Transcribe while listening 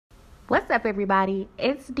What's up, everybody?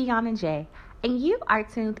 It's Deanna J, and you are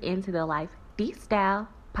tuned into the Life D-Style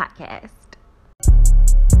podcast.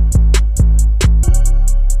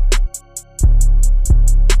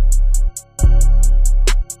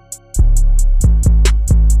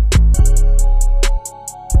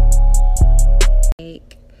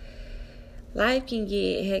 Life can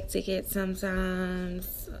get hectic at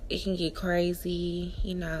sometimes. It can get crazy.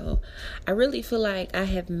 I really feel like I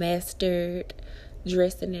have mastered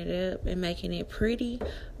dressing it up and making it pretty,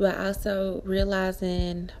 but also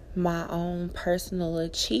realizing my own personal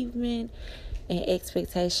achievement and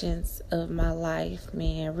expectations of my life,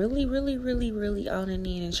 man. Really owning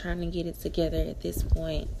in and trying to get it together at this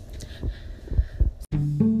point.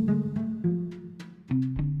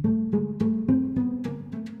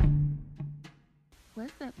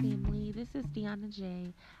 What's up, family? This is Deanna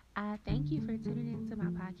J. I thank you for tuning into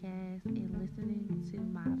my podcast and listening to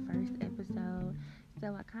my first episode.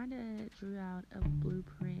 So I kind of drew out a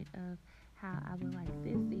blueprint of how I would like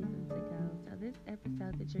this season to go. So this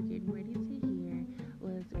episode that you're getting ready to hear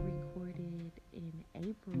was recorded in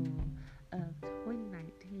April of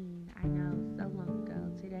 2019. I know, so long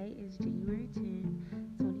ago. Today is January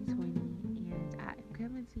 10th, 2020, and I'm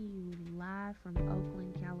coming to you live from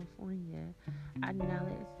Oakland, California. I know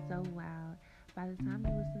it's so wild. By the time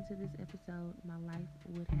you listen to this episode, my life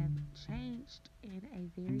would have changed in a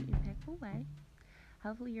very impactful way.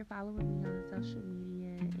 Hopefully you're following me on social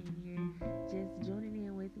media and you're just joining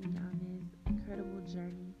in with me on this incredible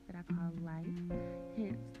journey that I call life,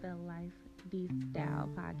 hence the Life D-Style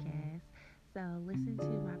podcast. So listen to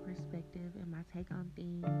my perspective and my take on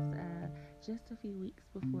things just a few weeks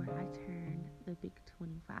before I turned the big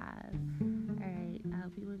 25. Alright, I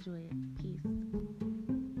hope you enjoy it. Peace.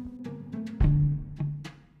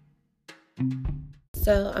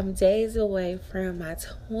 So I'm days away from my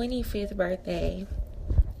 25th birthday,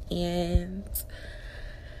 and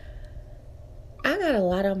I got a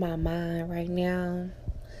lot on my mind right now.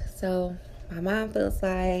 So my mind feels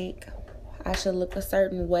like I should look a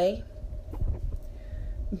certain way,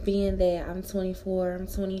 being that I'm 24, I'm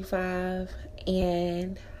 25,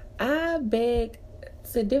 and I beg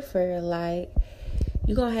to differ. Like,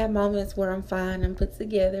 you're going to have moments where I'm fine and put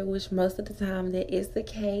together, which most of the time that is the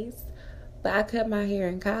case. But I cut my hair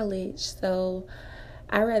in college, so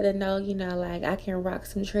I rather know, like I can rock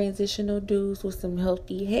some transitional dudes with some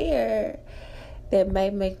healthy hair that may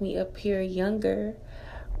make me appear younger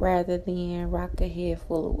rather than rock a head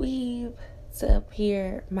full of weave to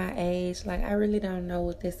appear my age. Like, I really don't know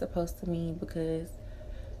what that's supposed to mean, because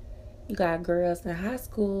you got girls in high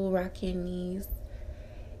school rocking these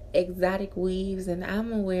exotic weaves, and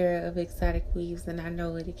I'm aware of exotic weaves, and I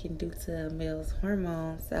know what it can do to a male's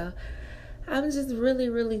hormones. So I'm just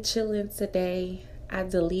really chilling today. I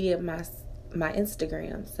deleted my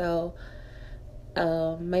Instagram. So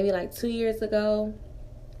maybe like 2 years ago,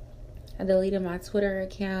 I deleted my Twitter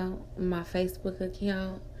account, my Facebook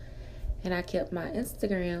account, and I kept my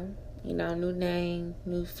Instagram. New name,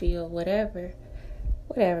 new field, whatever,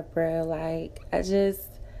 bro. Like, I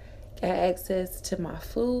just got access to my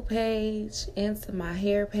food page and to my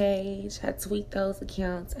hair page. I tweaked those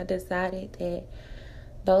accounts. I decided that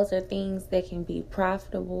those are things that can be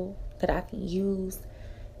profitable, that I can use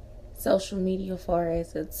social media for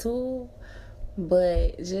as a tool.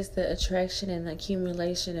 But just the attraction and the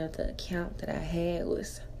accumulation of the account that I had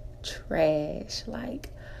was trash,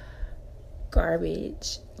 like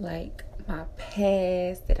garbage, like my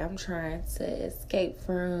past that I'm trying to escape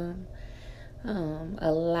from.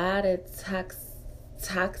 A lot of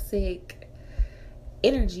toxic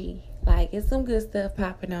energy. Like, it's some good stuff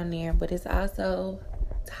popping on there, but it's also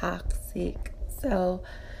toxic. So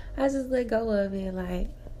I just let go of it. Like,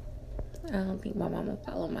 I don't think my mama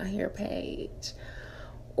follow my hair page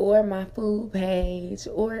or my food page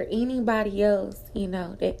or anybody else,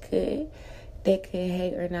 that could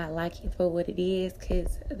hate or not like it for what it is,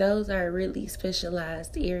 because those are really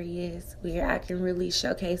specialized areas where I can really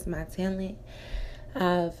showcase my talent.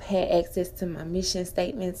 I've had access to my mission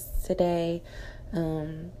statements today.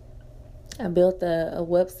 I built a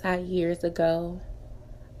website years ago.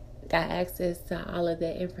 Got access to all of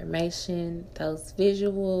that information, those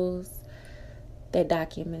visuals, that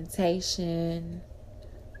documentation.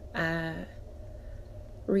 I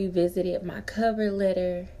revisited my cover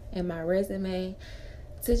letter and my resume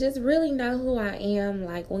to just really know who I am.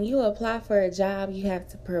 Like, when you apply for a job, you have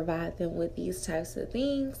to provide them with these types of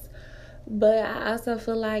things. But I also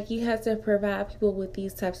feel like you have to provide people with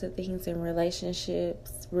these types of things in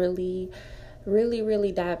relationships. Really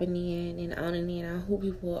diving in and owning in on who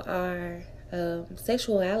people are.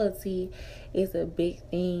 Sexuality is a big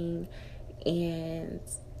thing, and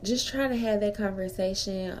just trying to have that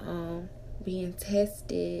conversation on being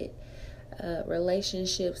tested,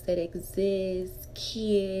 relationships that exist,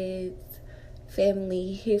 kids,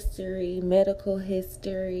 family history, medical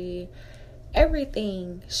history,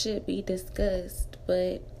 everything should be discussed.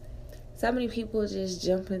 But so many people just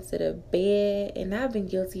jump into the bed, and I've been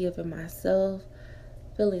guilty of it myself,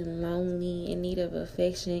 feeling lonely, in need of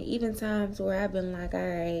affection. Even times where I've been like, all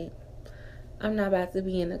right, I'm not about to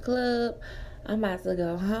be in the club, I'm about to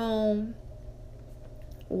go home,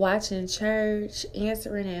 watching church,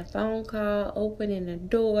 answering that phone call, opening the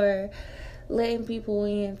door, letting people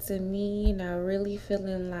into me, really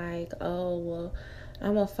feeling like, oh, well,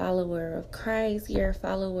 I'm a follower of Christ. You're a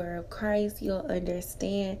follower of Christ. You'll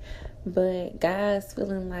understand. But God's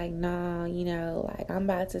feeling like, nah, like I'm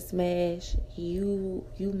about to smash you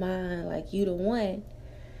mine, like you the one.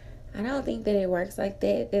 I don't think that it works like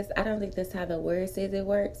that. I don't think that's how the word says it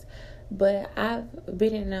works. But I've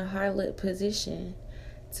been in a harlot position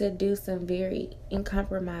to do some very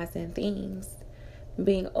uncompromising things.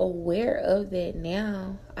 Being aware of that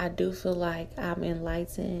now, I do feel like I'm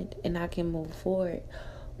enlightened and I can move forward.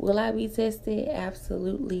 Will I be tested?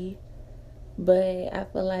 Absolutely. But I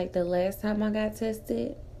feel like the last time I got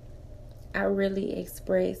tested, I really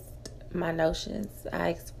expressed my notions. I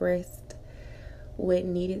expressed what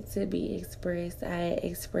needed to be expressed. I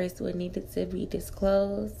expressed what needed to be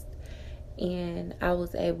disclosed. And I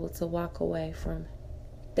was able to walk away from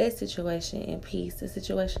that situation in peace. A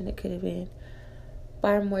situation that could have been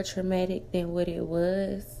far more traumatic than what it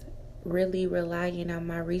was. Really relying on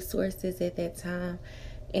my resources at that time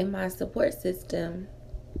and my support system.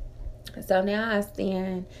 So now I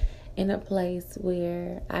stand in a place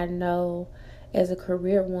where I know as a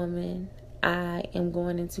career woman, I am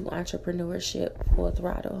going into entrepreneurship full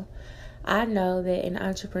throttle. I know that in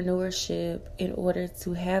entrepreneurship, in order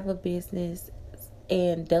to have a business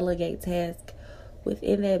and delegate tasks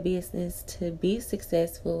within that business to be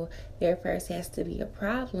successful, there first has to be a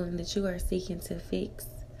problem that you are seeking to fix.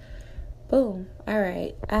 Boom. All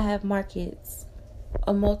right. I have markets,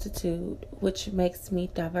 a multitude, which makes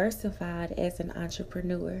me diversified as an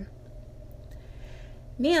entrepreneur.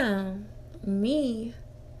 Now, me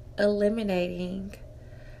eliminating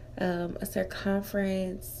a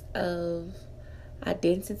circumference of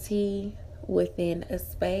identity within a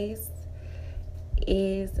space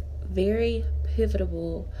is very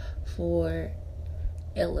pivotal for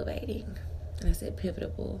elevating. And I said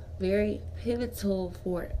pivotal. Very pivotal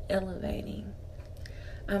for elevating.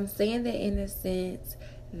 I'm saying that in the sense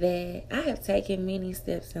that I have taken many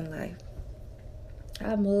steps in life.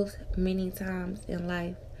 I've moved many times in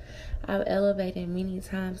life. I've elevated many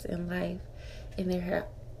times in life. And there have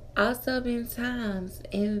also been times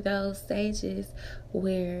in those stages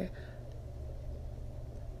where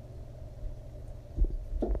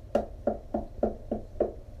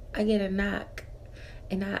I get a knock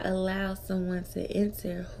and I allow someone to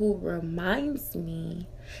enter who reminds me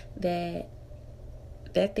that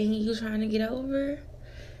thing you're trying to get over,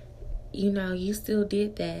 you still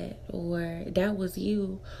did that, or that was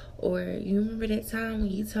you, or you remember that time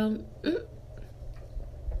when you told me,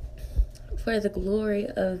 for the glory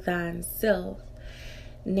of thine self.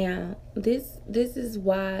 Now, this is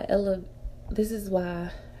why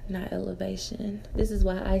not elevation. This is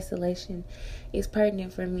why isolation is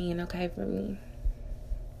pertinent for me and okay for me.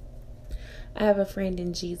 I have a friend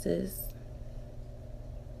in Jesus.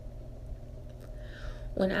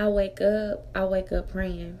 When I wake up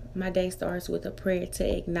praying. My day starts with a prayer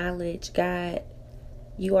to acknowledge, God,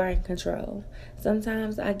 you are in control.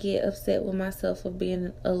 Sometimes I get upset with myself for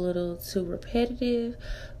being a little too repetitive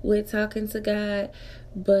with talking to God,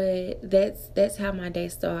 but that's how my day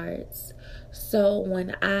starts. So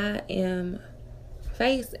when I am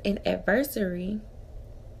faced an adversary,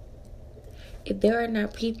 if there are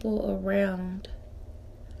not people around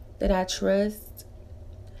that I trust,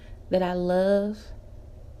 that I love,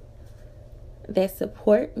 that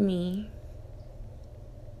support me,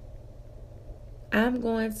 I'm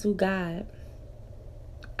going to God.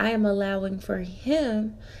 I am allowing for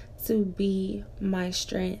Him to be my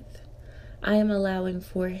strength. I am allowing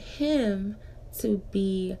for Him to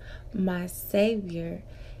be my Savior.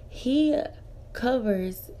 He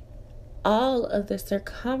covers all of the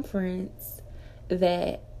circumference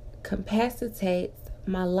that capacitates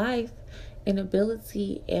my life and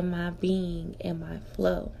ability and my being and my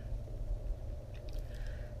flow.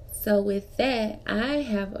 So with that, I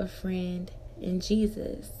have a friend in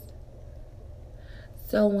Jesus.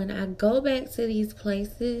 So when I go back to these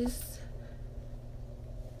places,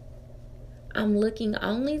 I'm looking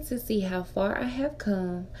only to see how far I have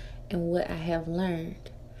come and what I have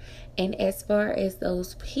learned. And as far as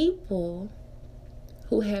those people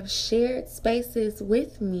who have shared spaces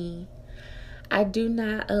with me, I do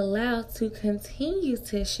not allow to continue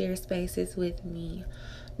to share spaces with me,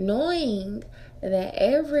 knowing that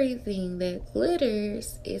everything that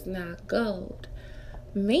glitters is not gold.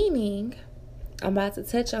 Meaning, I'm about to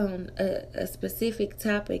touch on a specific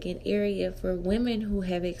topic, an area for women who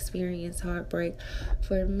have experienced heartbreak,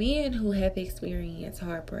 for men who have experienced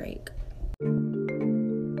heartbreak.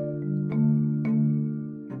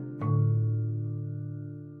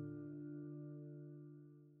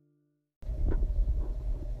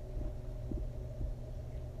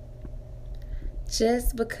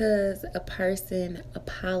 Just because a person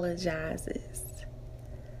apologizes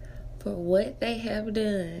for what they have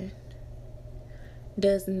done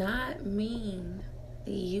does not mean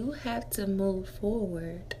that you have to move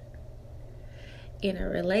forward in a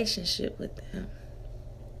relationship with them.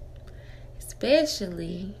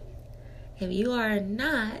 Especially if you are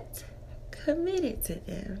not committed to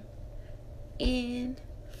them in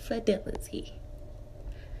fidelity.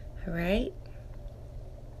 Alright?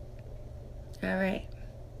 Alright.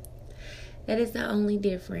 That is the only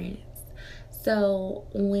difference. So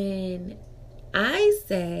when I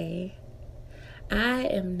say I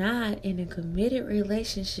am not in a committed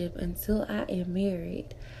relationship until I am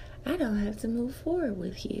married, I don't have to move forward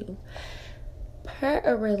with you. Per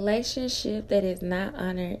a relationship that is not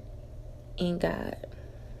honored in God.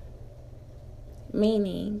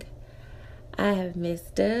 Meaning, I have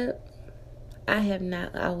messed up. I have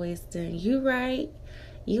not always done you right.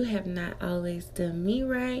 You have not always done me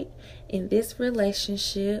right. In this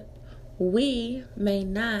relationship, we may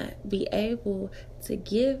not be able to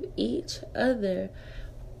give each other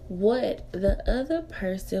what the other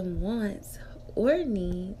person wants or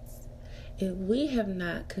needs if we have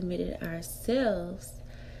not committed ourselves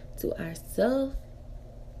to ourselves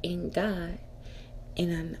in God,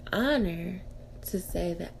 in an honor to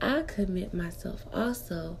say that I commit myself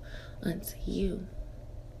also unto you.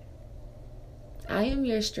 I am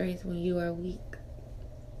your strength when you are weak.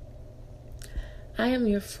 I am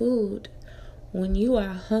your food when you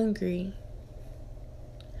are hungry.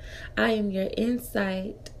 I am your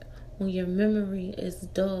insight when your memory is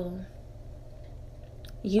dull.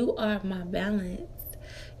 You are my balance.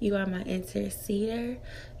 You are my interceder.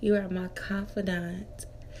 You are my confidant.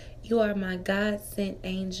 You are my God-sent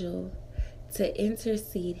angel to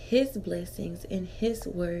intercede His blessings in His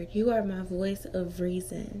word. You are my voice of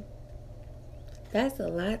reason. That's a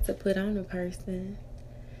lot to put on a person.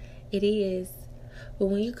 It is. But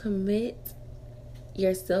when you commit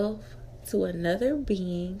yourself to another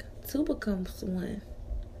being to become one.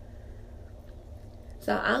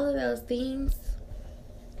 So all of those things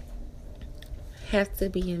have to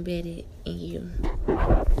be embedded in you.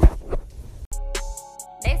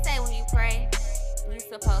 They say when you pray, you're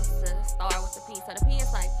supposed to start with the P. So the P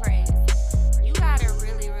is like praise. You gotta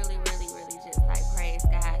really just like praise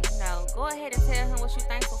God. You know, go ahead and tell Him what you're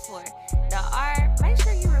thankful for. The R, make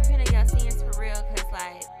sure you repent of your sins for real, cause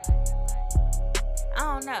like, I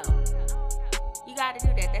don't know. You gotta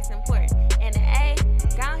do that. That's important. And the A,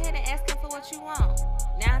 go ahead and ask Him for what you want.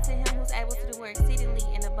 Now to Him who's able to do more exceedingly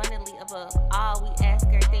and abundantly above all we ask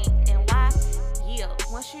or think. And why? Yield.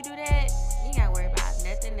 Once you do that, you ain't gotta worry about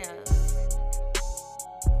nothing else.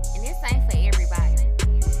 And this ain't for everybody.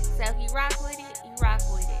 So if you rock with it, you rock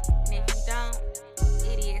with it. And if you don't,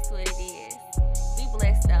 it is what it is. Be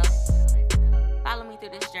blessed though. Follow me through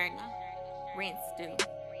this journey. Rinse, do.